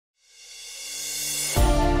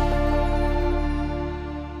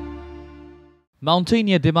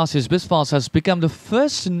Mountaineer Debasish Biswas has become the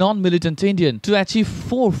first non-militant Indian to achieve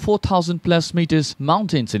 4,000 plus meters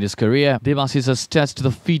mountains in his career. Debasish has touched the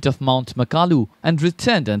feet of Mount Makalu and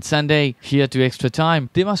returned on Sunday. Here to Extra Time,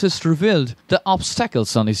 Debasish revealed the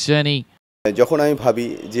obstacles on his journey. যখন আমি ভাবি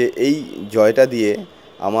যে এই জয়টা দিয়ে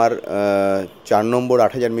আমার 4 নম্বর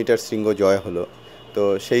 8000 metre শৃঙ্গ জয় হলো, তো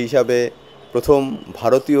সেই হিসাবে প্রথম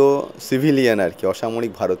ভারতীয় সিভিলিয়ান আর কি,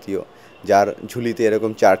 অসামরিক ভারতীয় যার ঝুলিতে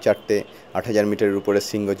এরকম 4-4টে 8000 মিটারের উপরে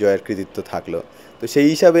শৃঙ্গ জয়ের কৃতিত্ব থাকলো, তো সেই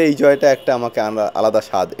হিসাবে এই জয়টা একটা আমাকে আলাদা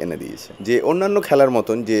স্বাদ এনে দিয়েছে। যে অন্যান্য খেলার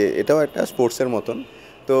মতন, যে এটাও একটা স্পোর্টসের মতন,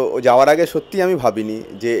 তো যাওয়ার আগে সত্যি আমি ভাবিনি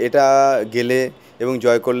যে এটা গেলে এবং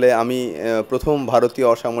জয় করলে আমি প্রথম ভারতীয়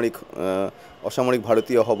অসামরিক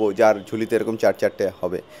ভারতীয় হব যার ঝুলিতে এরকম 4-4টে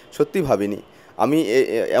হবে। সত্যি ভাবিনি আমি,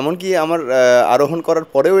 এমনকি আমার আরোহণ করার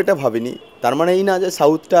পরেও এটা ভাবিনি। তার মানে এই না যে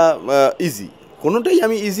সাউথটা ইজি, কোনোটাই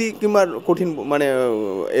আমি ইজি কিংবা কঠিন মানে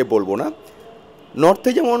বলবো না। নর্থে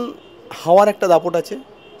যেমন হাওয়ার একটা দাপট আছে,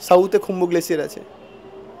 সাউথে খুম্বু গ্লেসিয়ার আছে।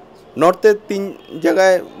 নর্থে 3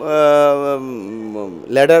 জায়গায়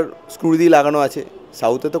ল্যাডার স্ক্রু দিয়ে লাগানো আছে,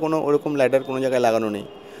 সাউথে তো কোনো ওরকম ল্যাডার কোনো জায়গায় লাগানো নেই।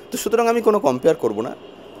 তো সুতরাং আমি কোনো কম্পেয়ার করব না,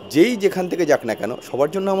 যেই যেখান থেকে যাক না কেন সবার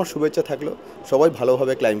জন্য আমার শুভেচ্ছা থাকলো। সবাই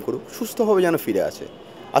ভালোভাবে ক্লাইম্ব করুক, সুস্থভাবে যেন ফিরে আসে।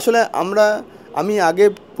 আসলে আমি আগে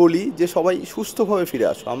বলি যে সবাই সুস্থভাবে ফিরে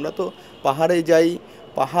আসো। আমরা তো পাহাড়ে যাই,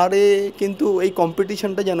 পাহাড়ে কিন্তু এই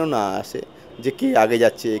কম্পিটিশানটা যেন না আসে যে কে আগে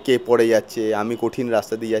যাচ্ছে, কে পরে যাচ্ছে, আমি কঠিন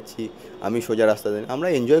রাস্তা দিয়ে যাচ্ছি, আমি সোজা রাস্তা দিয়ে। আমরা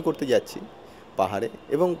এনজয় করতে যাচ্ছি পাহাড়ে,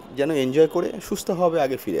 এবং যেন এনজয় করে সুস্থভাবে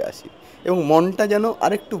আগে ফিরে আসি এবং মনটা যেন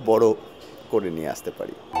আরেকটু বড় করে নিয়ে আসতে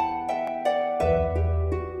পারি।